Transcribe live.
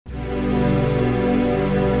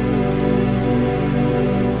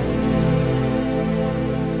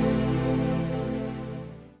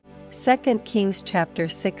2 Kings chapter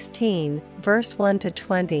 16, verse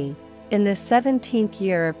 1-20. In the 17th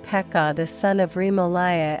year of Pekah the son of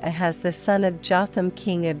Remaliah, Ahaz the son of Jotham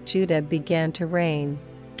king of Judah began to reign.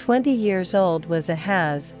 20 years old was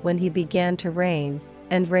Ahaz when he began to reign,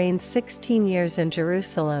 and reigned 16 years in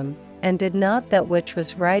Jerusalem, and did not that which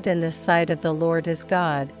was right in the sight of the Lord his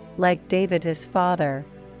God, like David his father.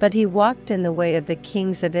 But he walked in the way of the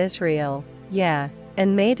kings of Israel,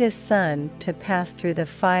 and made his son to pass through the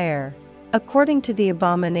fire, according to the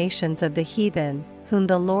abominations of the heathen, whom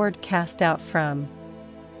the Lord cast out from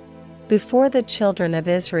before the children of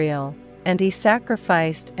Israel. And he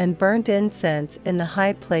sacrificed and burnt incense in the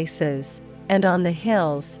high places, and on the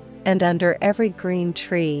hills, and under every green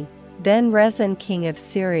tree. Then Rezin king of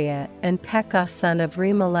Syria and Pekah son of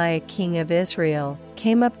Remaliah king of Israel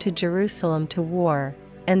came up to Jerusalem to war,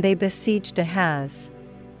 and they besieged Ahaz,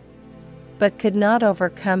 but could not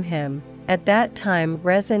overcome him. At that time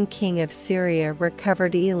Rezin king of Syria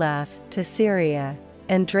recovered Elath to Syria,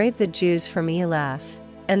 and drave the Jews from Elath.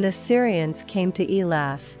 And the Syrians came to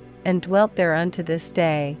Elath, and dwelt there unto this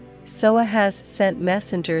day. So Ahaz sent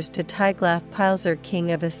messengers to Tiglath-Pileser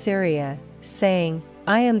king of Assyria, saying,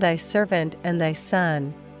 I am thy servant and thy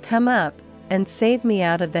son, come up, and save me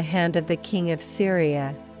out of the hand of the king of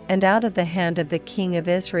Syria, and out of the hand of the king of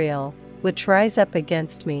Israel, which rise up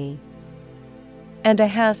against me. And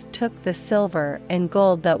Ahaz took the silver and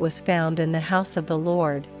gold that was found in the house of the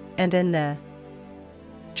Lord, and in the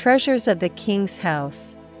treasures of the king's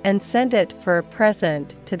house, and sent it for a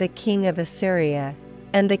present to the king of Assyria.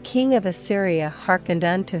 And the king of Assyria hearkened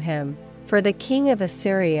unto him, for the king of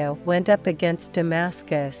Assyria went up against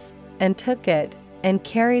Damascus, and took it, and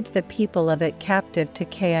carried the people of it captive to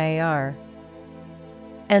Kir,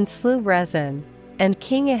 and slew Rezin. And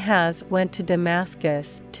King Ahaz went to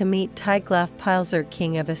Damascus to meet Tiglath-Pileser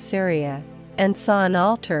king of Assyria, and saw an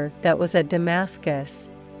altar that was at Damascus.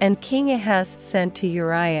 And King Ahaz sent to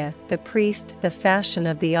Uriah the priest the fashion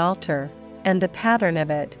of the altar, and the pattern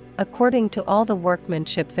of it, according to all the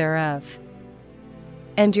workmanship thereof.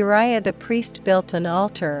 And Uriah the priest built an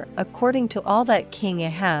altar according to all that King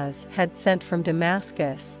Ahaz had sent from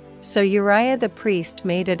Damascus. So Uriah the priest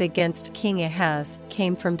made it against King Ahaz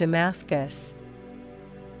came from Damascus.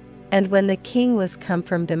 And when the king was come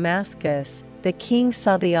from Damascus, the king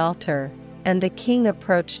saw the altar, and the king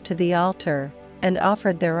approached to the altar, and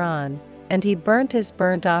offered thereon, and he burnt his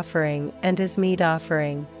burnt offering and his meat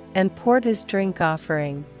offering, and poured his drink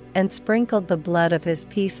offering, and sprinkled the blood of his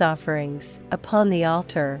peace offerings upon the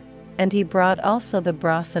altar. And he brought also the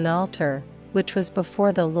brasen altar, which was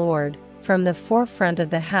before the Lord, from the forefront of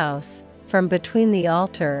the house, from between the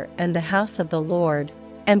altar and the house of the Lord,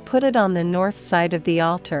 and put it on the north side of the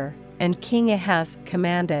altar. And King Ahaz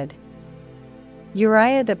commanded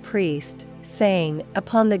Uriah the priest, saying,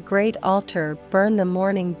 Upon the great altar burn the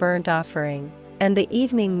morning burnt offering, and the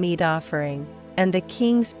evening meat offering, and the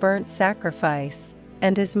king's burnt sacrifice,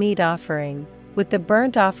 and his meat offering, with the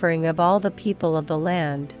burnt offering of all the people of the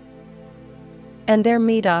land, and their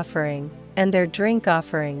meat offering, and their drink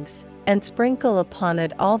offerings, and sprinkle upon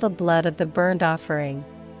it all the blood of the burnt offering,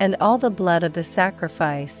 and all the blood of the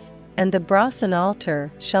sacrifice, and the brasen altar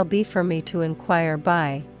shall be for me to inquire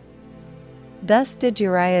by. Thus did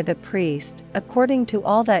Uriah the priest, according to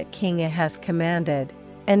all that King Ahaz commanded.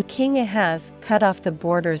 And King Ahaz cut off the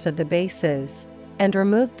borders of the bases, and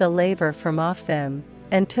removed the laver from off them,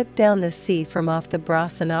 and took down the sea from off the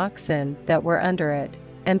brasen oxen that were under it,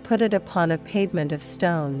 and put it upon a pavement of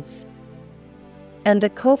stones. And the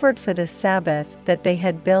covert for the Sabbath that they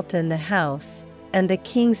had built in the house, and the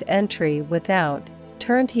king's entry without,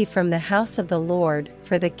 turned he from the house of the Lord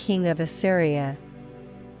for the king of Assyria.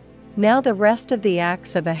 Now the rest of the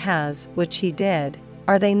acts of Ahaz which he did,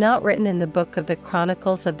 are they not written in the book of the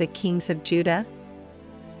Chronicles of the kings of Judah?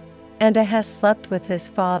 And Ahaz slept with his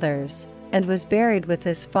fathers, and was buried with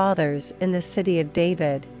his fathers in the city of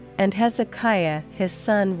David, and Hezekiah his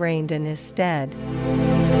son reigned in his stead.